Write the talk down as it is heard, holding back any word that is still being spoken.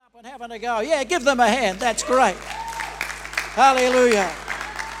and having a go. Yeah, give them a hand. That's great. Hallelujah.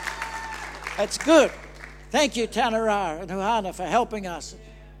 That's good. Thank you, Tanara and Huhana, for helping us.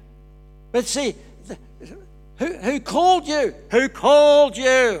 But see, who called you? Who called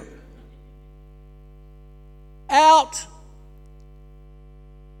you? Out.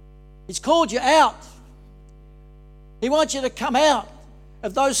 He's called you out. He wants you to come out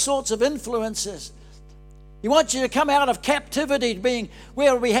of those sorts of influences. He wants you to come out of captivity, being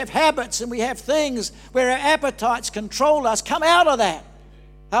where we have habits and we have things where our appetites control us. Come out of that.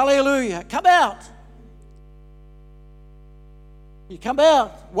 Hallelujah. Come out. You come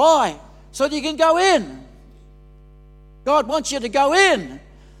out. Why? So that you can go in. God wants you to go in.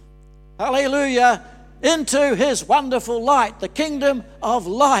 Hallelujah. Into His wonderful light, the kingdom of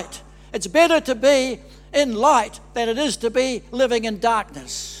light. It's better to be in light than it is to be living in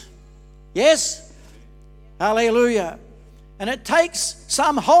darkness. Yes? Hallelujah. And it takes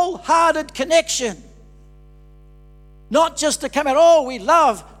some wholehearted connection. Not just to come out, oh, we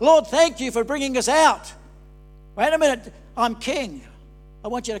love, Lord, thank you for bringing us out. Wait a minute, I'm king. I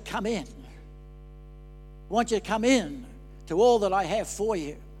want you to come in. I want you to come in to all that I have for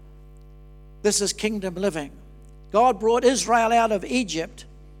you. This is kingdom living. God brought Israel out of Egypt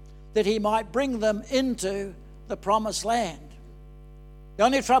that He might bring them into the promised land. The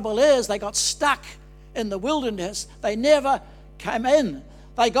only trouble is they got stuck in the wilderness. They never came in.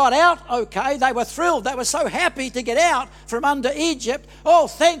 They got out okay. They were thrilled. They were so happy to get out from under Egypt. Oh,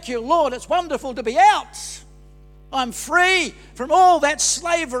 thank you, Lord. It's wonderful to be out. I'm free from all that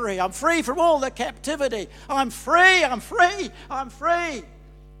slavery. I'm free from all the captivity. I'm free. I'm free. I'm free.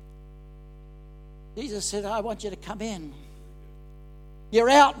 Jesus said, I want you to come in. You're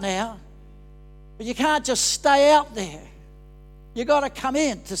out now, but you can't just stay out there. You've got to come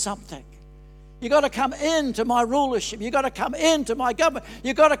into something. You've got to come into my rulership. You've got to come into my government.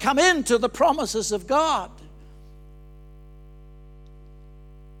 You've got to come into the promises of God.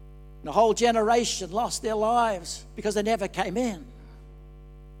 And a whole generation lost their lives because they never came in.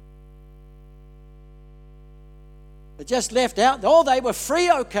 They just left out. Oh, they were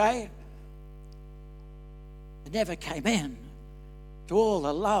free, okay. They never came in to all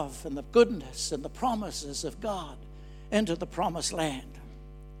the love and the goodness and the promises of God into the promised land.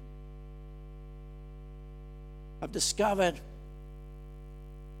 I've discovered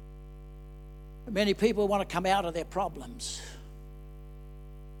that many people want to come out of their problems.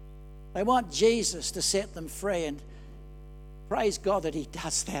 They want Jesus to set them free, and praise God that He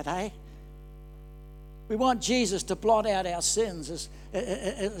does that, eh? We want Jesus to blot out our sins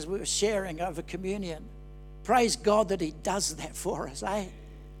as we were sharing over communion. Praise God that He does that for us, eh?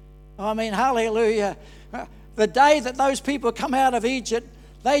 I mean, hallelujah. The day that those people come out of Egypt,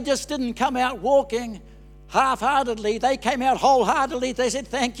 they just didn't come out walking half-heartedly. They came out wholeheartedly. They said,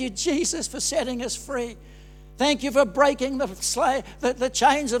 thank you, Jesus, for setting us free. Thank you for breaking the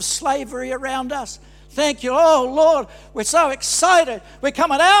chains of slavery around us. Thank you. Oh, Lord, we're so excited. We're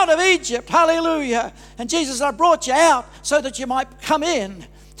coming out of Egypt. Hallelujah. And Jesus, I brought you out so that you might come in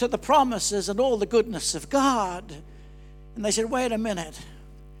to the promises and all the goodness of God. And they said, wait a minute.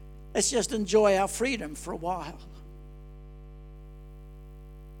 Let's just enjoy our freedom for a while.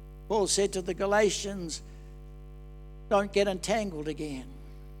 Paul said to the Galatians, don't get entangled again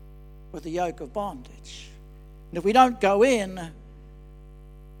with the yoke of bondage. And if we don't go in,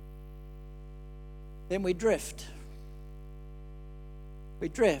 then we drift. We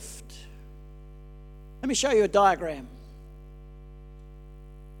drift. Let me show you a diagram.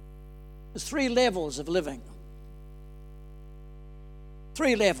 There's 3 levels of living.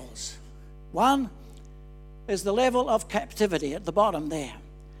 3 levels. One is the level of captivity at the bottom there.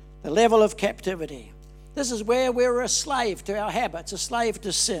 The level of captivity. This is where we're a slave to our habits, a slave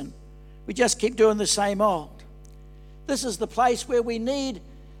to sin. We just keep doing the same old. This is the place where we need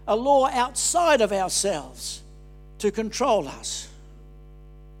a law outside of ourselves to control us.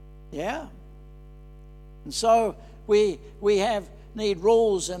 Yeah? And so we need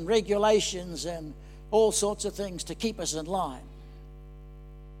rules and regulations and all sorts of things to keep us in line.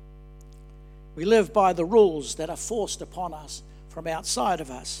 We live by the rules that are forced upon us from outside of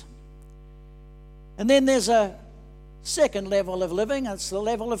us. And then there's a second level of living, it's the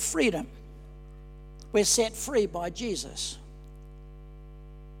level of freedom. We're set free by Jesus.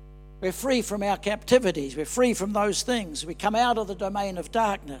 We're free from our captivities. We're free from those things. We come out of the domain of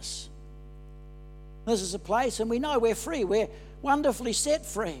darkness. This is a place, and we know we're free. We're wonderfully set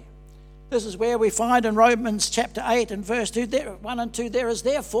free. This is where we find in Romans chapter 8 and verse 1 and 2, there is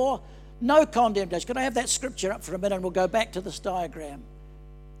therefore no condemnation. Could I have that scripture up for a minute and we'll go back to this diagram?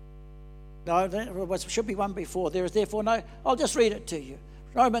 No, there should be one before. There is therefore no, I'll just read it to you.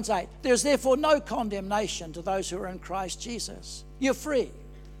 Romans 8. There's therefore no condemnation to those who are in Christ Jesus. You're free.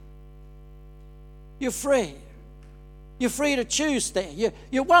 You're free. You're free to choose there.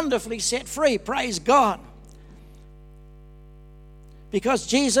 You're wonderfully set free. Praise God. Because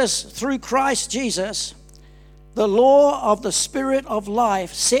Jesus, through Christ Jesus, the law of the Spirit of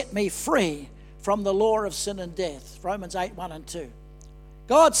life set me free from the law of sin and death. Romans 8, 1 and 2.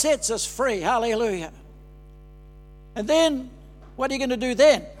 God sets us free. Hallelujah. And then, what are you going to do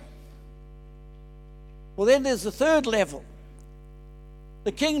then? Well, then there's the third level.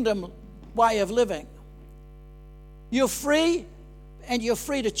 The kingdom way of living. You're free, and you're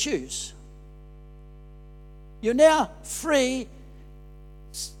free to choose. You're now free.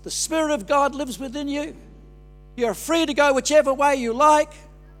 The Spirit of God lives within you. You're free to go whichever way you like.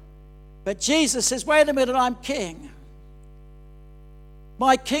 But Jesus says, wait a minute, I'm king.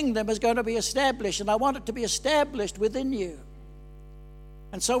 My kingdom is going to be established, and I want it to be established within you.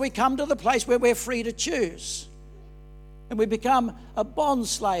 And so we come to the place where we're free to choose. And we become a bond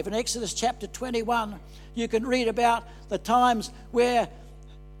slave. In Exodus chapter 21, you can read about the times where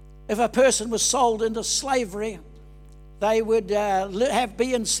if a person was sold into slavery, they would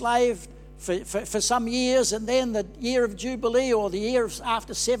be enslaved for some years, and then the year of Jubilee, or the year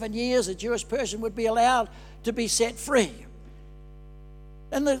after 7 years, a Jewish person would be allowed to be set free.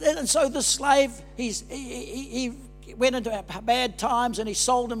 And so the slave, he went into bad times, and he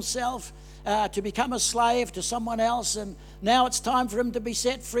sold himself to become a slave to someone else, and now it's time for him to be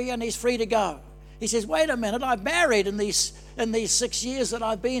set free, and he's free to go. He says, wait a minute, I've married in these 6 years that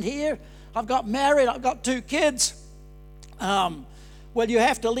I've been here. I've got married, I've got 2 kids. Well, you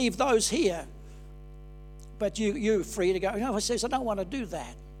have to leave those here, but you're free to go. No, he says, I don't want to do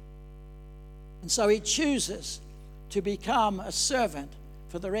that. And so he chooses to become a servant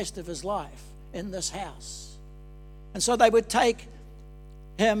for the rest of his life in this house. And so they would take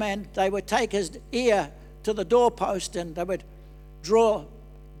him, and they would take his ear to the doorpost, and they would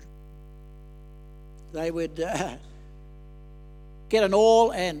get an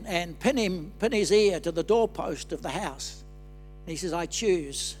awl and pin his ear to the doorpost of the house. And he says, I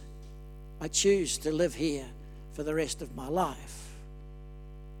choose to live here for the rest of my life.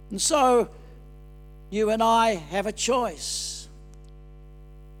 And so you and I have a choice.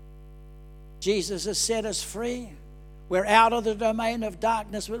 Jesus has set us free. We're out of the domain of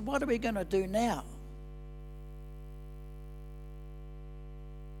darkness, but what are we going to do now?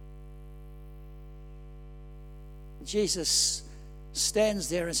 Jesus stands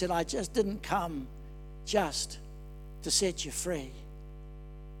there and said, I just didn't come just to set you free.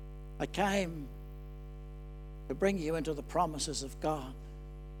 I came to bring you into the promises of God.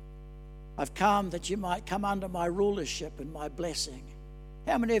 I've come that you might come under my rulership and my blessing.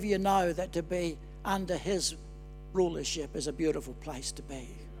 How many of you know that to be under his rulership is a beautiful place to be?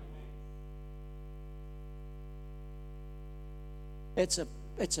 It's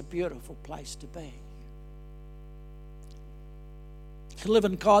a beautiful place to be. To live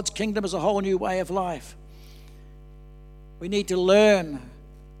in God's kingdom is a whole new way of life. We need to learn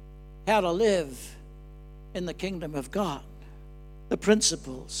how to live in the kingdom of God. The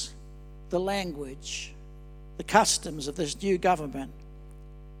principles, the language, the customs of this new government.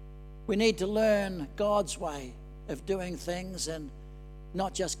 We need to learn God's way of doing things and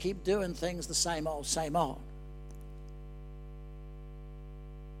not just keep doing things the same old, same old.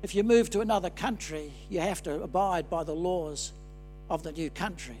 If you move to another country, you have to abide by the laws of the new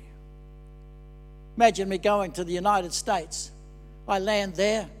country. Imagine me going to the United States. I land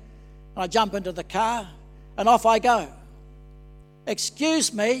there, and I jump into the car, and off I go.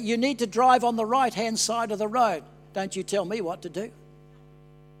 Excuse me, you need to drive on the right-hand side of the road. Don't you tell me what to do.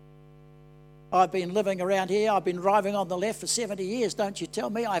 I've been living around here. I've been driving on the left for 70 years. Don't you tell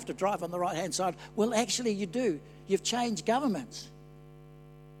me I have to drive on the right-hand side. Well, actually, you do. You've changed governments.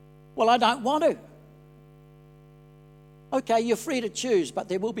 Well, I don't want to. Okay, you're free to choose, but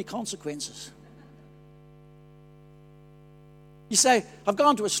there will be consequences. You say, I've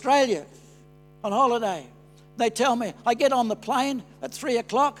gone to Australia on holiday. They tell me, I get on the plane at 3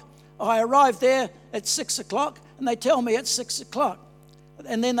 o'clock. I arrive there at 6 o'clock, and they tell me it's 6 o'clock.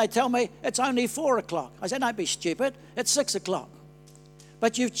 And then they tell me it's only 4 o'clock. I say, don't be stupid. It's 6 o'clock.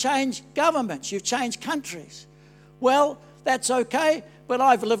 But you've changed governments. You've changed countries. Well, that's okay, but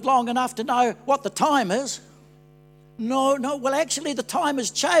I've lived long enough to know what the time is. No, well, actually, the time has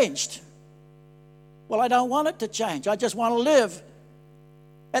changed. Well, I don't want it to change. I just want to live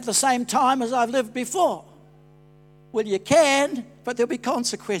at the same time as I've lived before. Well, you can, but there'll be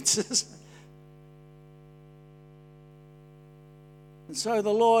consequences. And so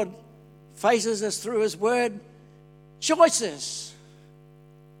the Lord faces us through his word. Choices.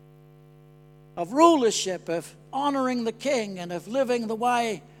 of rulership, of honoring the King, and of living the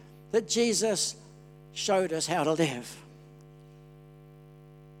way that Jesus showed us how to live.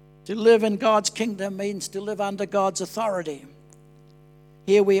 To live in God's kingdom means to live under God's authority.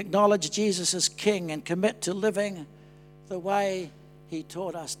 Here we acknowledge Jesus as King and commit to living the way He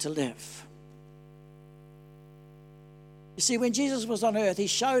taught us to live. You see, when Jesus was on earth, He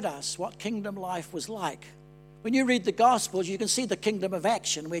showed us what kingdom life was like. When you read the Gospels, you can see the kingdom of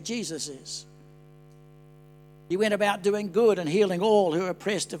action where Jesus is. He went about doing good and healing all who are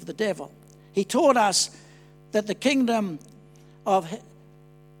oppressed of the devil. He taught us that the kingdom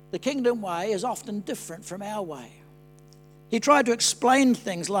way is often different from our way. He tried to explain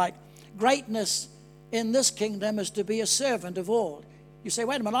things like greatness in this kingdom is to be a servant of all. You say,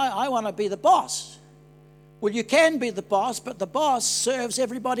 wait a minute, I want to be the boss. Well, you can be the boss, but the boss serves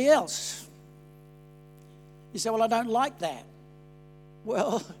everybody else. You say, well, I don't like that.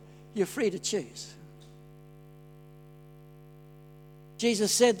 Well, you're free to choose.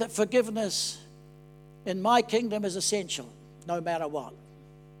 Jesus said that forgiveness in my kingdom is essential, no matter what.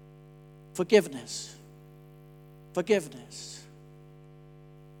 Forgiveness. Forgiveness.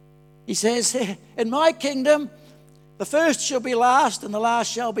 He says, in my kingdom, the first shall be last and the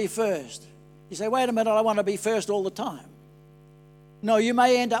last shall be first. You say, wait a minute, I want to be first all the time. No, you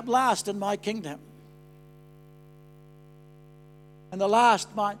may end up last in my kingdom. And the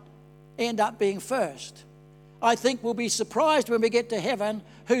last might end up being first. I think we'll be surprised when we get to heaven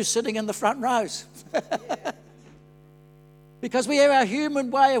who's sitting in the front rows. Because we have our human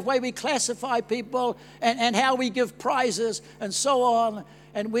way we classify people and how we give prizes and so on.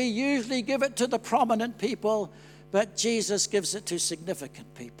 And we usually give it to the prominent people, but Jesus gives it to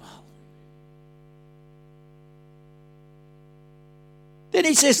significant people. Then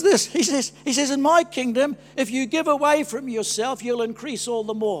he says this, he says, in my kingdom, if you give away from yourself, you'll increase all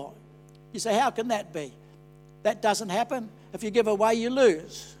the more. You say, how can that be? That doesn't happen. If you give away, you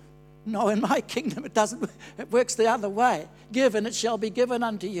lose. No, in my kingdom it doesn't. It works the other way. Give and it shall be given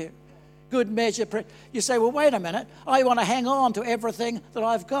unto you. Good measure. You say, well, wait a minute. I want to hang on to everything that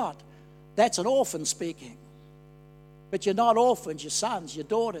I've got. That's an orphan speaking. But you're not orphans, you're sons, you're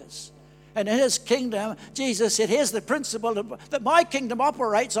daughters. And in His kingdom, Jesus said, here's the principle that my kingdom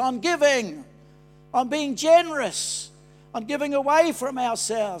operates on giving, on being generous, on giving away from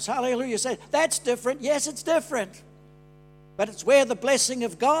ourselves. Hallelujah. You say, that's different. Yes, it's different. But it's where the blessing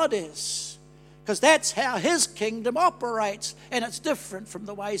of God is. Because that's how His kingdom operates. And it's different from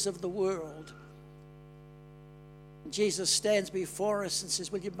the ways of the world. And Jesus stands before us and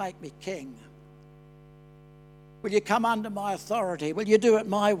says, will you make me king? Will you come under my authority? Will you do it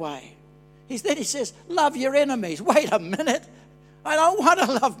my way? Then he says, love your enemies. Wait a minute. I don't want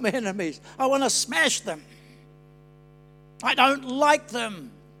to love my enemies. I want to smash them. I don't like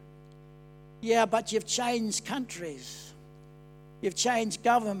them. Yeah, but you've changed countries. You've changed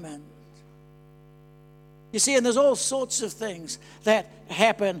government. You see, and there's all sorts of things that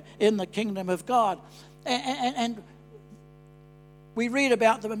happen in the kingdom of God. And we read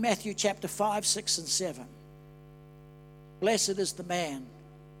about them in Matthew chapter 5, 6, and 7. Blessed is the man.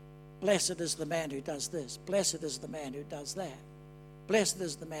 Blessed is the man who does this. Blessed is the man who does that. Blessed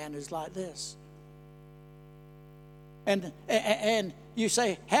is the man who's like this. And you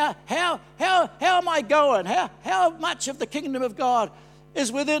say, how am I going? How much of the kingdom of God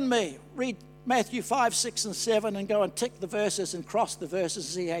is within me? Read Matthew 5, 6, and 7 and go and tick the verses and cross the verses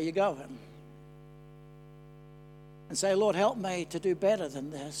and see how you're going. And say, Lord, help me to do better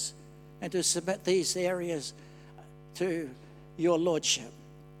than this and to submit these areas to your lordship.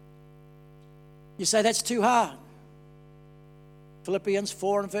 You say, that's too hard. Philippians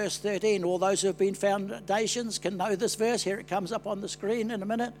 4 and verse 13, all those who have been foundations can know this verse. Here it comes up on the screen in a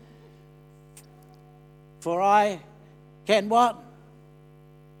minute. For I can what?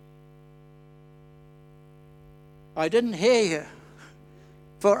 I didn't hear you.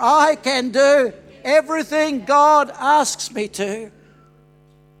 For I can do everything God asks me to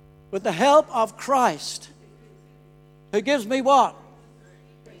with the help of Christ, who gives me what?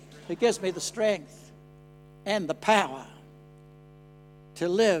 Who gives me the strength and the power to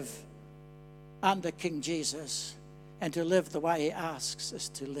live under King Jesus and to live the way He asks us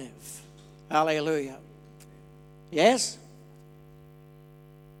to live. Hallelujah. Yes?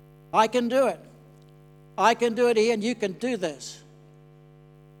 I can do it. I can do it, Ian. You can do this.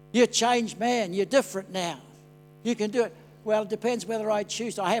 You're a changed man. You're different now. You can do it. Well, it depends whether I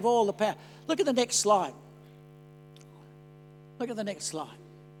choose to. I have all the power. Look at the next slide. Look at the next slide.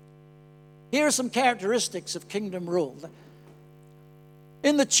 Here are some characteristics of kingdom rule.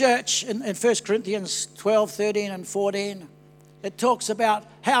 In the church, in 1 Corinthians 12, 13 and 14, it talks about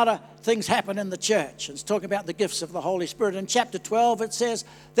how things happen in the church. It's talking about the gifts of the Holy Spirit. In chapter 12, it says,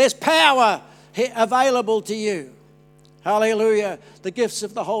 there's power available to you. Hallelujah. The gifts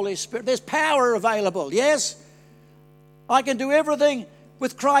of the Holy Spirit. There's power available, yes? I can do everything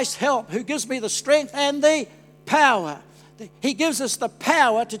with Christ's help, who gives me the strength and the power. He gives us the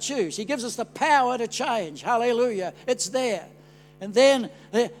power to choose. He gives us the power to change. Hallelujah. It's there. And then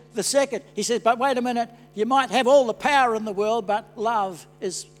the second, he says, but wait a minute, you might have all the power in the world, but love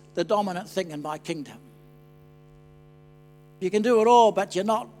is the dominant thing in my kingdom. You can do it all, but you're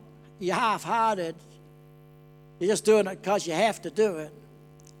half-hearted. You're just doing it because you have to do it.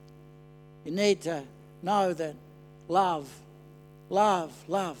 You need to know that love.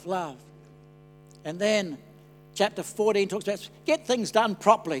 And then chapter 14 talks about get things done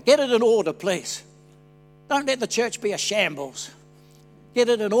properly. Get it in order, please. Don't let the church be a shambles. Get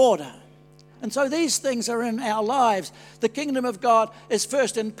it in order. And so these things are in our lives. The kingdom of God is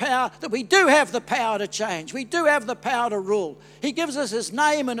first in power, that we do have the power to change. We do have the power to rule. He gives us his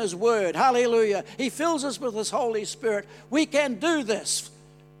name and his word. Hallelujah. He fills us with his Holy Spirit. We can do this.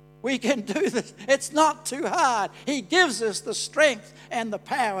 We can do this. It's not too hard. He gives us the strength and the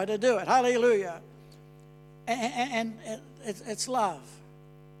power to do it. Hallelujah. And it's love.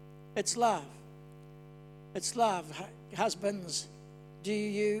 It's love. It's love. Husbands, do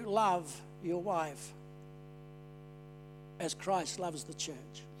you love your wife as Christ loves the church?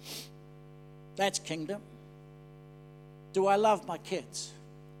 That's kingdom. Do I love my kids?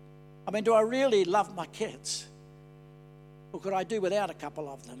 I mean, do I really love my kids? Or could I do without a couple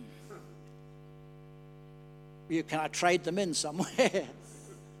of them? Can I trade them in somewhere?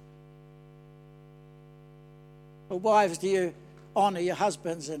 Or wives, do you honor your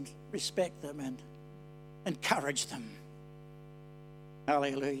husbands and respect them and encourage them?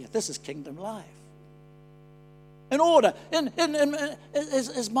 Hallelujah. This is kingdom life. In order.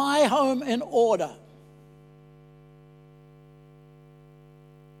 Is my home in order?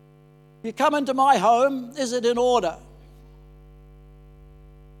 You come into my home, is it in order?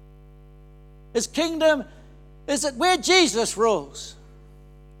 His kingdom, is it where Jesus rules?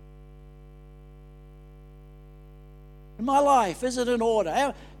 In my life, is it in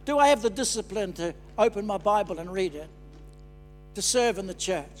order? Do I have the discipline to open my Bible and read it? To serve in the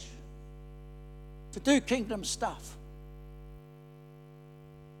church? To do kingdom stuff?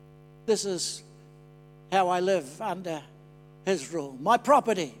 This is how I live under his rule. My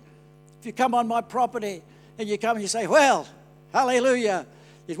property. If you come on my property and you come and you say, well, hallelujah.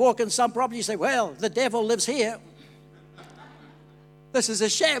 You walk in some property, you say, well, the devil lives here. This is a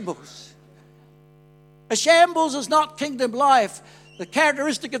shambles. A shambles is not kingdom life. The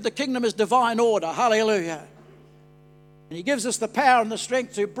characteristic of the kingdom is divine order. Hallelujah. And he gives us the power and the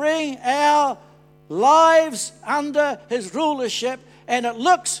strength to bring our lives under his rulership, and it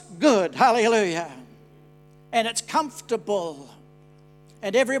looks good. Hallelujah. And it's comfortable.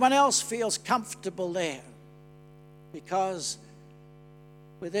 And everyone else feels comfortable there, because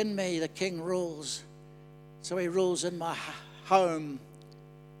within me the King rules. So he rules in my home.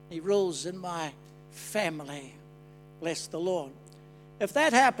 He rules in my family. Bless the Lord. If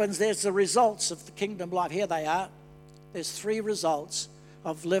that happens, there's the results of the kingdom life. Here they are. There's 3 results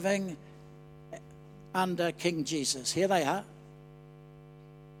of living under King Jesus. Here they are.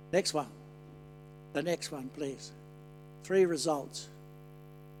 Next one. The next one, please. 3 results.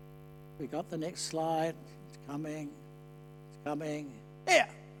 We got the next slide. It's coming. It's coming. Here.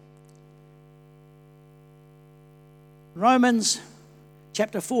 Romans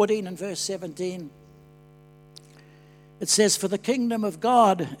chapter 14 and verse 17. It says, for the kingdom of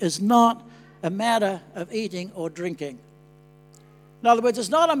God is not a matter of eating or drinking. In other words, it's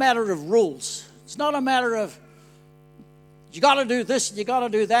not a matter of rules. It's not a matter of you got to do this, you got to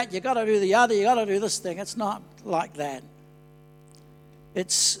do that, you got to do the other, you got to do this thing. It's not like that.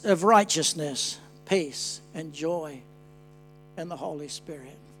 It's of righteousness, peace, and joy in the Holy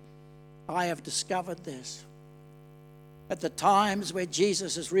Spirit. I have discovered this. At the times where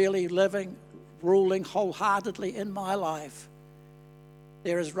Jesus is really living, ruling wholeheartedly in my life,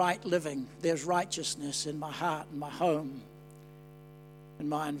 there is right living, there's righteousness in my heart, in my home, in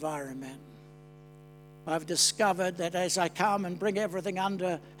my environment. I've discovered that as I come and bring everything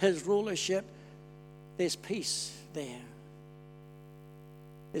under his rulership, there's peace there.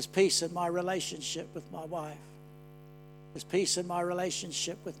 There's peace in my relationship with my wife. There's peace in my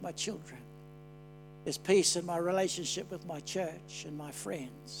relationship with my children. There's peace in my relationship with my church and my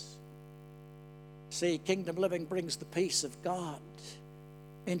friends. See, kingdom living brings the peace of God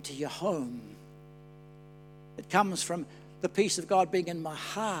into your home. It comes from the peace of God being in my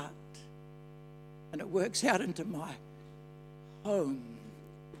heart, and it works out into my home.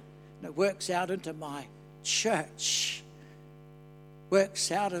 And it works out into my church.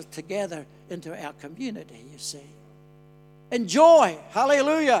 Works out together into our community, you see. And joy,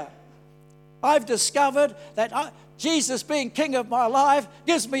 hallelujah. I've discovered that Jesus being King of my life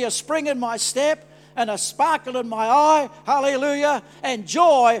gives me a spring in my step and a sparkle in my eye, hallelujah, and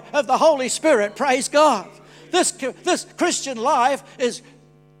joy of the Holy Spirit, praise God. This Christian life is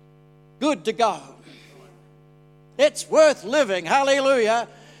good to go. It's worth living, hallelujah,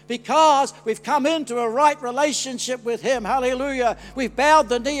 because we've come into a right relationship with Him, hallelujah. We've bowed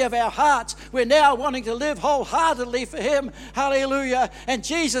the knee of our hearts. We're now wanting to live wholeheartedly for Him, hallelujah. And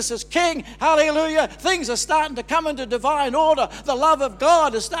Jesus is King, hallelujah. Things are starting to come into divine order. The love of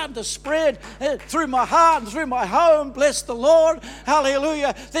God is starting to spread through my heart and through my home. Bless the Lord,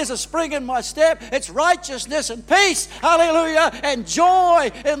 hallelujah. There's a spring in my step. It's righteousness and peace, hallelujah, and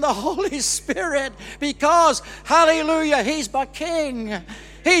joy in the Holy Spirit because, hallelujah, He's my King.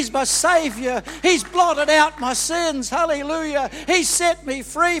 He's my Savior. He's blotted out my sins. Hallelujah. He's set me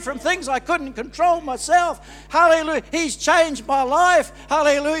free from things I couldn't control myself. Hallelujah. He's changed my life.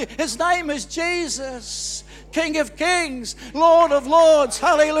 Hallelujah. His name is Jesus, King of Kings, Lord of Lords.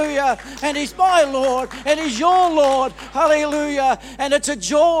 Hallelujah. And He's my Lord and He's your Lord. Hallelujah. And it's a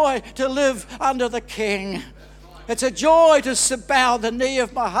joy to live under the King. It's a joy to bow the knee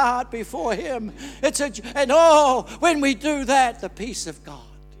of my heart before Him. When we do that, the peace of God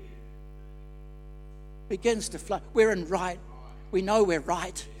begins to flow. We're in right. We know we're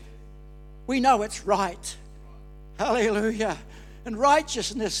right. We know it's right. Hallelujah. And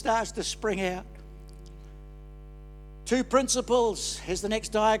righteousness starts to spring out. Two principles. Here's the next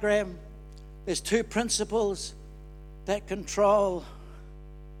diagram. There's two principles that control,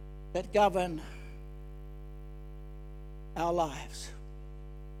 that govern our lives.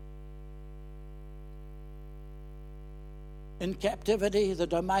 In captivity, the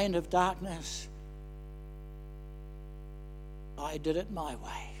domain of darkness, I did it my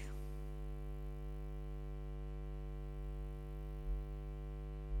way.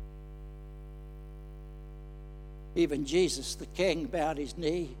 Even Jesus, the King, bowed his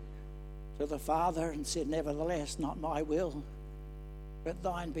knee to the Father and said, "Nevertheless, not my will, but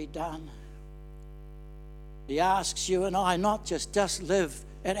thine be done." He asks you and I not just live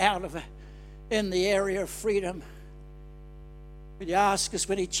in the area of freedom, but He asks us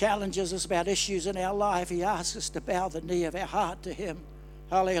when He challenges us about issues in our life, He asks us to bow the knee of our heart to Him.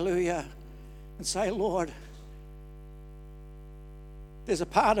 Hallelujah. And say, "Lord, there's a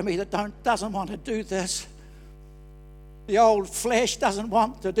part of me that doesn't want to do this. The old flesh doesn't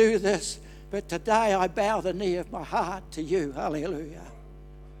want to do this, but today I bow the knee of my heart to You." Hallelujah.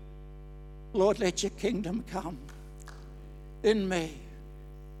 Lord, let Your kingdom come in me.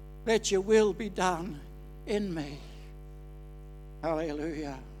 Let Your will be done in me.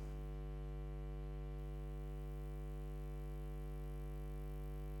 Hallelujah.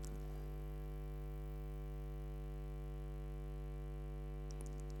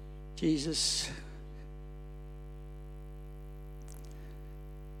 Jesus,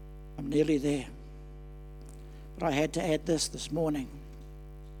 I'm nearly there. But I had to add this morning.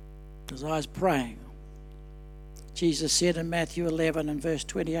 As I was praying, Jesus said in Matthew 11 and verse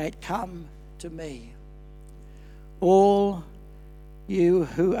 28, "Come to me, all you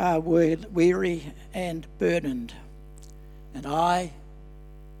who are weary and burdened, and I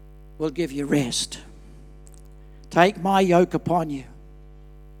will give you rest. Take my yoke upon you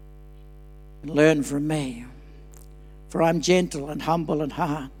and learn from me, for I'm gentle and humble in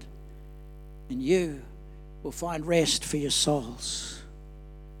heart, and you will find rest for your souls.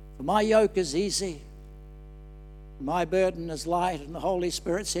 For my yoke is easy, my burden is light." And the Holy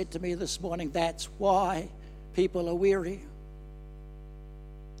Spirit said to me this morning, that's why people are weary.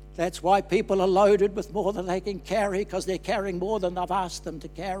 That's why people are loaded with more than they can carry, because they're carrying more than I've asked them to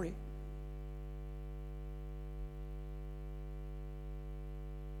carry.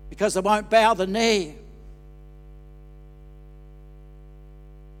 Because they won't bow the knee.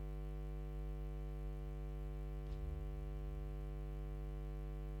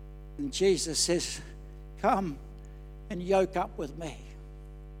 And Jesus says, "Come and yoke up with me."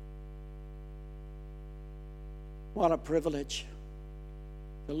 What a privilege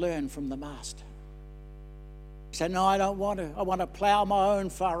to learn from the Master. You say, "No, I don't want to. I want to plow my own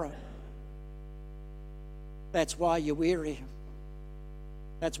furrow." That's why you're weary.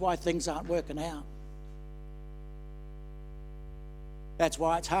 That's why things aren't working out. That's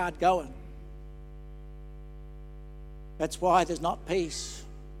why it's hard going. That's why there's not peace.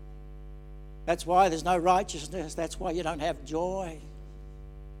 That's why there's no righteousness. That's why you don't have joy.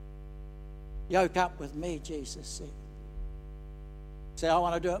 Yoke up with me, Jesus said. Say, I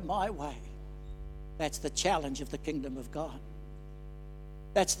want to do it my way. That's the challenge of the kingdom of God.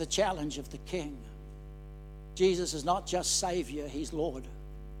 That's the challenge of the King. Jesus is not just Savior, He's Lord.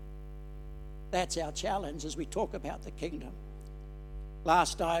 That's our challenge as we talk about the kingdom.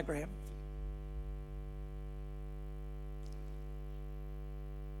 Last diagram.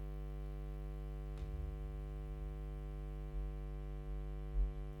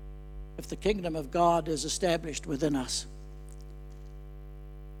 If the kingdom of God is established within us,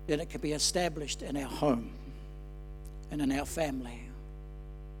 then it can be established in our home and in our family.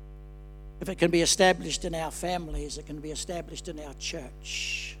 If it can be established in our families, it can be established in our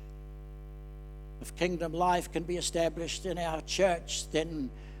church. If kingdom life can be established in our church,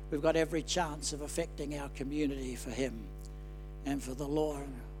 then we've got every chance of affecting our community for Him and for the Lord.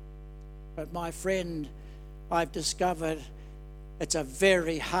 But my friend, I've discovered it's a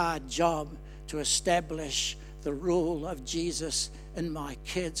very hard job to establish the rule of Jesus in my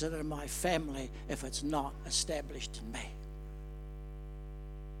kids and in my family if it's not established in me.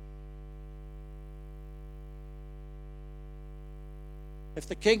 If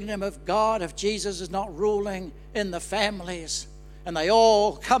the kingdom of God, if Jesus is not ruling in the families, and they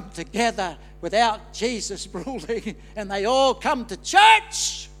all come together without Jesus ruling, and they all come to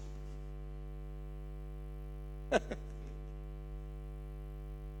church,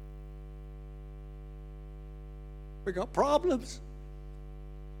 we got problems.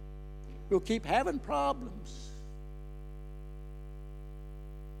 We'll keep having problems.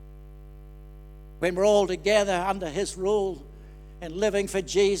 When we're all together under His rule and living for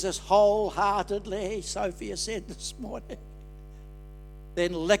Jesus wholeheartedly, Sophia said this morning,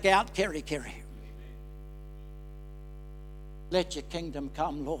 then lick out Kerry. Let your kingdom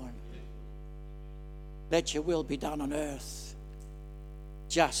come, Lord. Let your will be done on earth,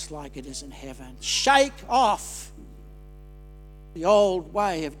 just like it is in heaven. Shake off the old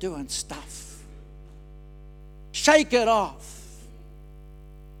way of doing stuff. Shake it off.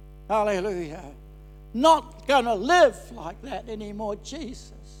 Hallelujah. Not going to live like that anymore,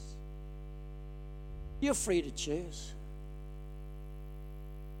 Jesus. You're free to choose.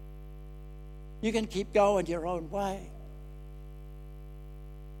 You can keep going your own way,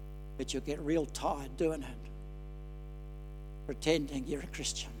 but you'll get real tired doing it, pretending you're a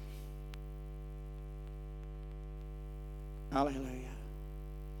Christian. Hallelujah.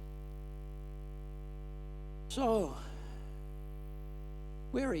 So,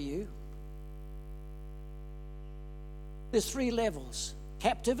 where are you? There's 3 levels: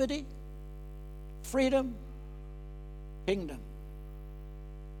 captivity, freedom, kingdom.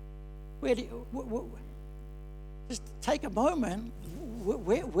 Where do you, just take a moment.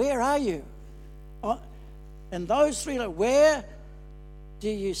 Where are you? In those 3 levels, where do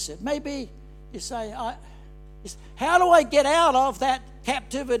you sit? Maybe you say, how do I get out of that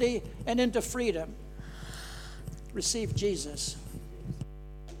captivity and into freedom? Receive Jesus.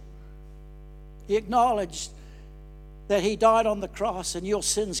 He acknowledged that He died on the cross and your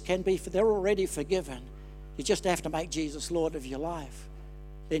sins they're already forgiven. You just have to make Jesus Lord of your life.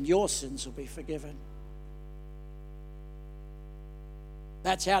 Then your sins will be forgiven.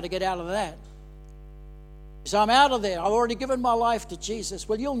 That's how to get out of that. So I'm out of there. I've already given my life to Jesus.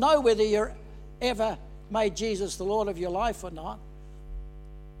 Well, you'll know whether you're ever made Jesus the Lord of your life or not.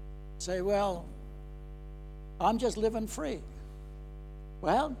 Say, well, I'm just living free.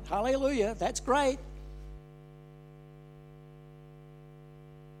 Well, hallelujah, that's great.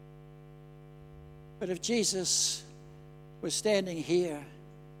 But if Jesus was standing here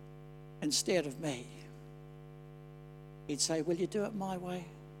instead of me, He'd say, will you do it my way?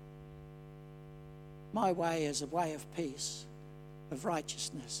 My way is a way of peace, of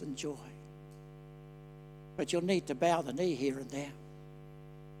righteousness and joy. But you'll need to bow the knee here and there.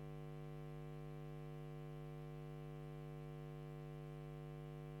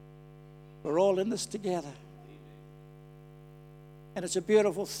 We're all in this together. And it's a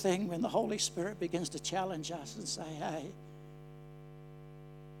beautiful thing when the Holy Spirit begins to challenge us and say, hey,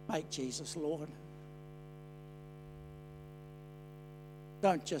 make Jesus Lord.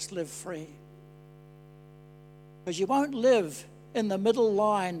 Don't just live free. Because you won't live in the middle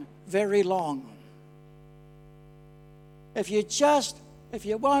line very long. If you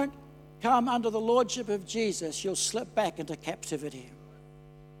won't come under the lordship of Jesus, you'll slip back into captivity.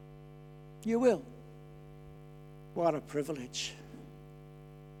 You will. What a privilege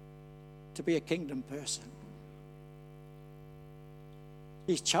to be a kingdom person.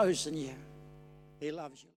 He's chosen you. He loves you.